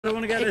I don't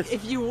want to get this.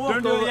 If you walk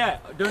Don't do it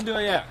yet. Don't do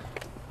it yet.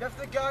 You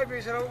have to guide me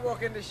so I don't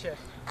walk into shit.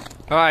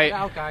 Alright.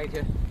 I'll guide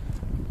you.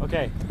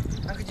 Okay.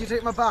 And could you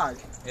take my bag?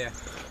 Yeah.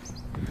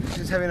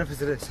 It's heavy enough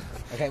as it is.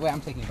 Okay, wait, I'm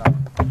taking your bag.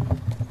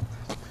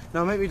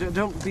 No, maybe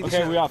don't beat the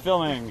shit. Okay, we are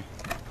filming.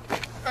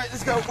 Right,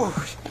 let's go.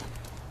 Oh.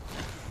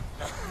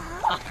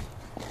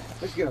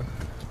 Let's go.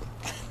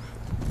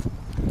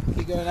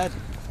 Keep going, Ed.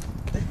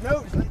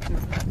 No, it's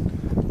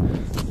like...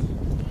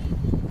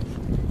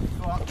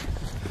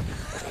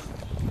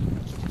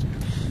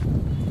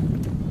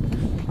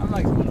 I'm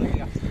like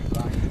completely absolutely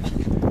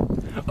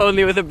fine.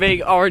 Only with a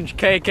big orange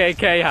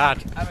KKK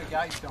hat. I'm a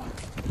guide, John.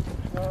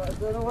 No, I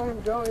don't know where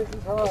I'm going, this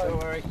is hard. Don't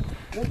worry.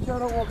 Make sure I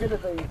don't walk into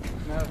things.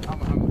 No, I'm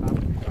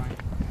fine.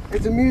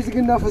 It's amusing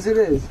enough as it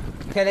is.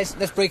 Okay,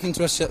 let's break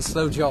into a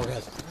slow jog,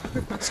 Ed.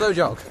 Slow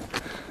jog.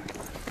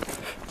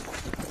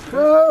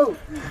 No!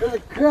 There's a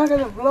crack in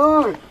the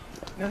floor!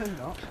 No, there's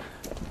not.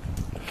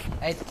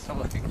 Ed, stop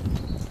looking.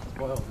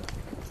 Spoiled.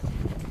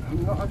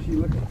 I'm not actually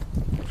looking.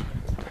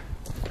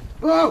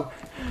 Whoa!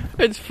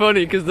 It's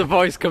funny because the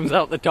voice comes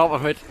out the top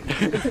of it.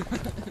 Keep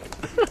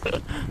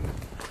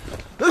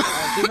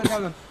it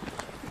going.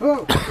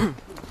 Whoa!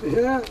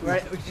 Yeah,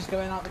 Right, we're just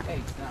going out the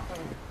cage now.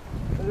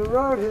 there's a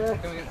road here.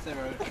 Can we get to the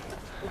road?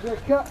 There's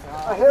a car.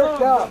 I hear a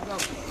car.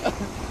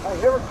 I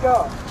hear a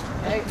car.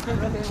 Hey,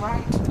 looking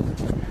right.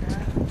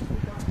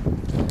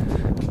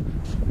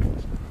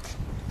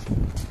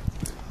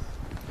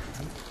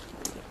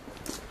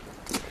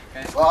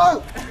 Whoa!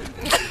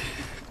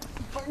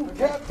 Fucking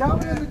cat, tell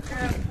me in the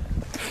cat.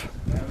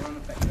 Yeah, we're on the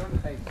page. We're on the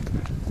page.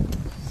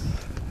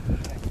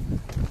 Okay.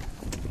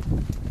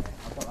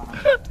 I've got that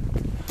hand.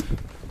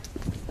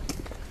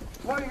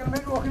 What, are you going to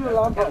make me walk into the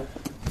lamppost?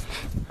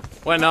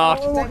 We're I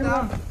not. don't want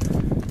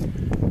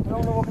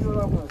to walk into the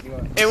lamppost.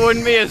 It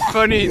wouldn't be as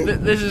funny.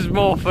 This is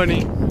more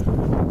funny.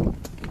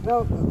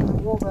 No,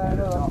 walk there,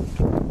 no.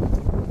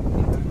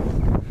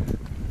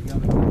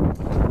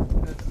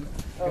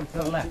 Go to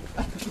the left.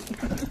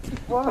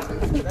 What?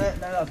 No,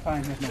 that's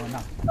fine. There's no one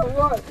now.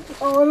 What?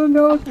 I want to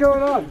know what's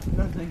going on.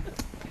 Nothing.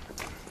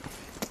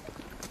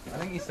 I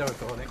think he's still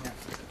recording.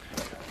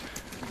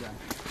 Yeah.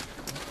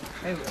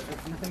 Hey,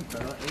 nothing for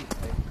that.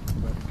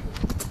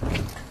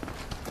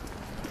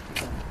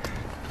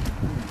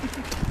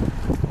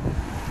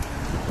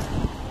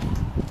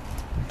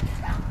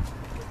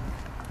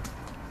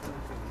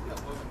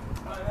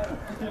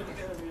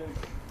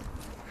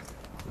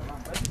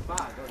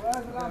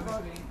 Where's the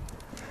lamppost?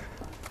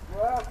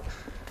 Where?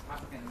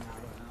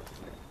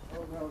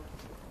 Oh no.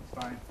 It's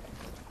fine.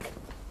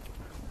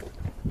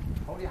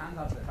 Hold your hand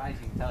out to the face,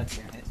 you can tell it's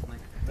going to hit something.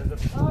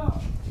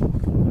 Oh!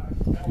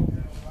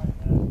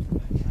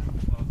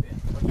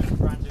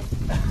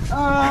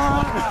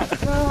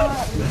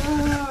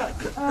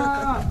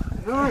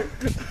 No!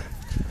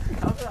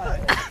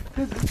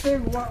 This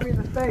thing whacked me in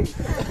the face.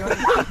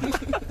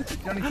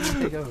 Johnny, can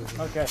you take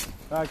over? Okay.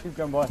 Alright, keep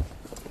going, boy.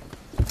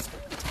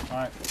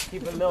 Alright.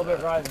 Keep it a little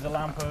bit right. There's a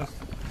lamppost.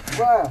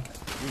 Where?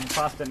 You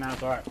passed it now,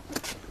 it's alright.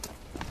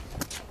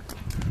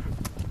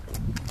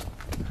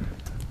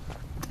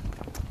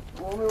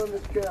 Only when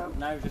this cab.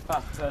 Now you've just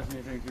passed the person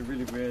who drinks a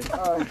really weird.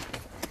 Oh,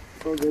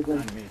 good then.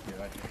 And me too,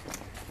 right?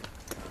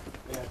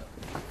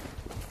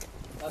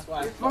 That's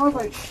why. It smells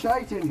like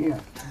shite in here.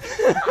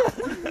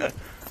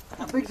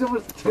 I think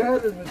someone's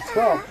turned in the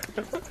top.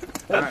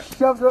 They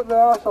shoved it up their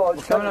arsehole and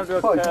It's coming up to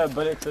a push. curb,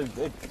 but it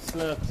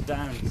slurps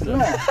down. So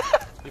Yeah.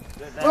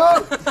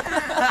 Whoa!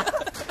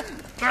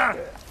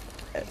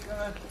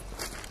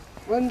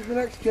 When's the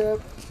next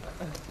curb?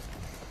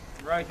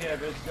 Right here,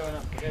 but it's going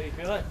up. Okay, you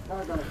feel it?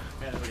 I got it.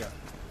 Yeah, there we go.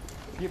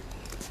 Keep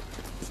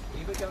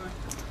it going.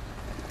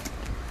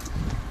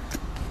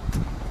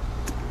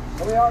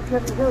 Are we out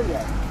getting hill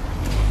yet?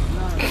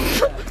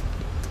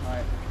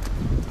 Alright.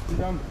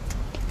 Jump.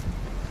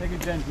 Take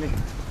it gently.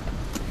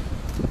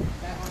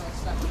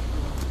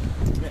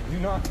 Yeah, do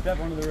not step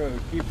onto the road.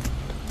 Keep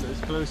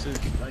as close as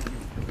like you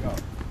go.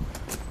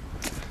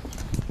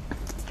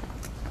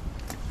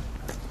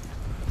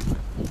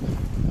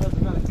 That's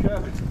another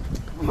curve.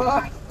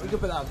 What? We could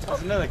put that on top.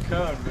 That's another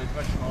curve, but it's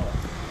much smaller.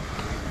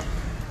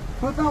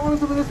 Put that one on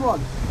top of this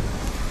one.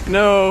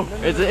 No,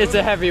 it's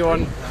a heavy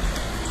one.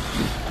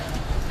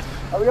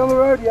 Are we on the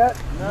road yet?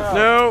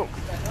 No.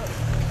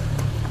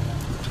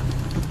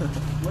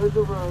 Where's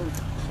the road?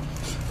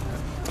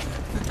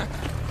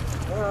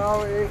 Where are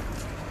we?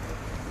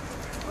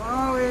 Where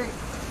are we?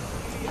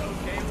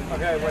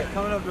 Okay, we're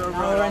coming up to a road. Now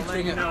we're I'll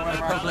entering let you know a when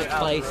we're public out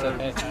place, the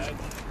road. okay.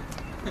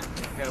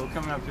 Okay, we're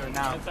coming up to it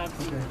now. Okay.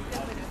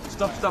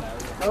 Stop, stop.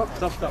 Oh.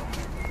 Stop, stop.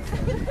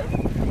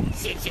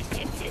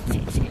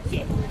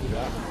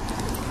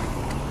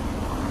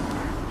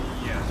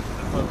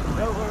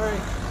 Don't worry.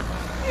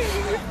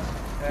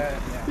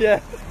 Yeah.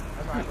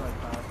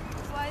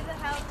 Why the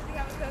hell does he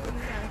have a coat in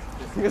his hand?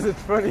 Because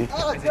it's funny.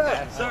 Oh, it's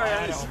there. Sorry,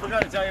 I just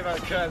forgot to tell you about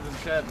the curves and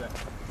curves there.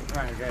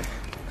 Right, okay.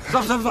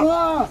 Stop, stop, stop.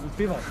 Ah!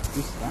 People.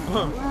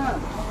 Where?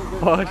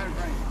 What?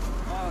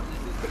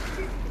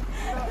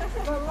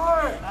 The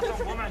Lord! That's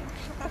a woman.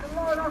 The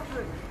Lord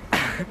after it.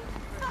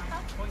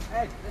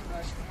 Ed, this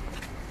way.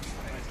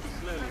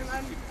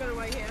 I'm gonna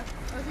wait here.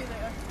 I'll see you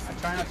later. I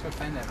try not to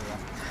offend everyone.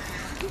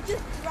 You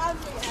just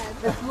grabbed me, Ed.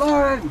 It's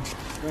Lauren!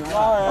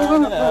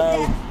 Lauren,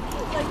 hello.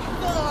 Like,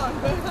 go on.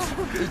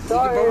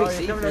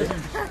 Sorry. You can probably see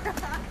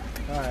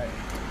Alright.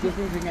 Just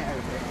need to get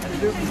over it.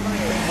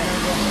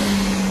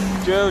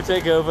 Joe,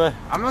 take over.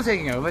 I'm not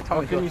taking over. Or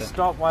Tom's can you got it.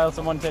 stop while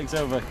someone takes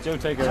over? Joe,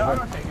 take No, I'm over.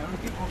 not taking over.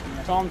 Keep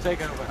walking. Tom,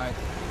 take over. Right.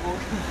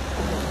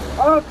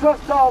 I don't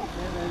trust Tom!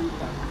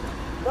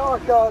 No, I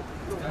can't.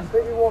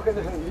 Take me walking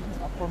the hood.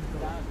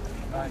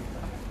 Right.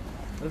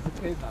 There's a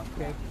kid now.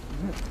 Okay.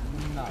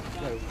 No,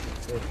 go.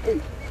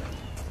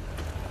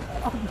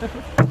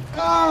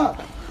 Ah!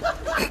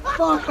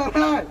 Fuck, I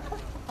died!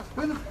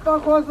 Who the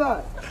fuck was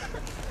that?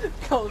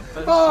 Fuck!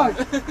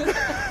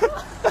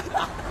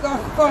 That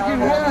fucking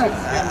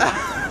hurts!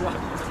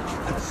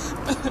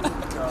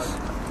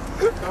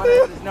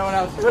 There's no one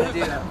else who's going to do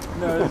that.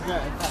 No, it's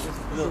not. It's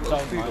a little Tom.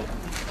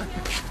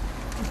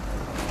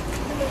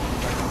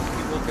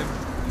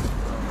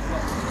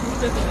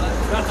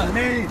 That's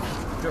me.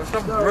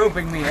 Stop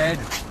groping me, Ed.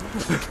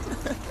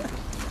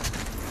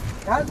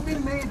 It has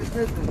been made a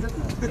business,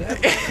 isn't it? Yeah.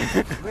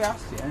 We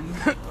asked you, and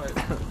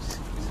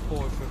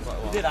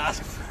You did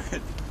ask for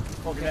it.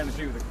 Walking down the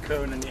street with a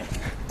cone in the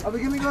Are we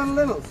going to go on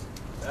Littles?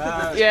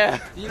 Yeah.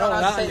 you're not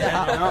allowed to say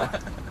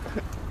that.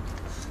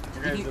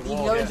 You You can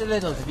go into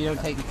Lidl's if you don't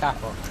take your cap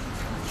off.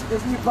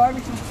 Listen, you buy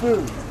me some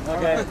food.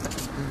 Okay.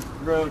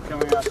 Road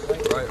coming up.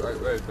 Right,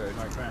 road.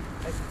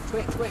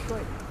 Quick.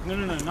 No,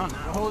 not now.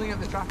 We're holding up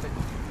the traffic.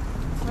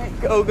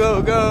 Go,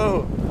 go,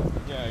 go.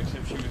 Yeah,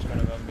 except she was going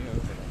to run me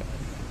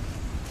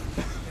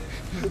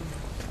over.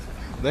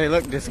 They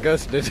look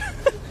disgusted.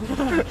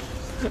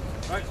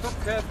 Right, stop,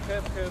 curve.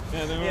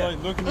 Yeah, they were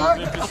like looking at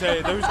me to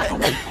say, those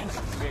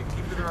okay,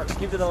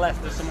 keep to the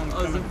left, there's someone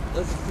coming.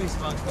 There's a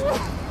policeman.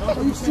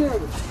 Are you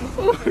serious?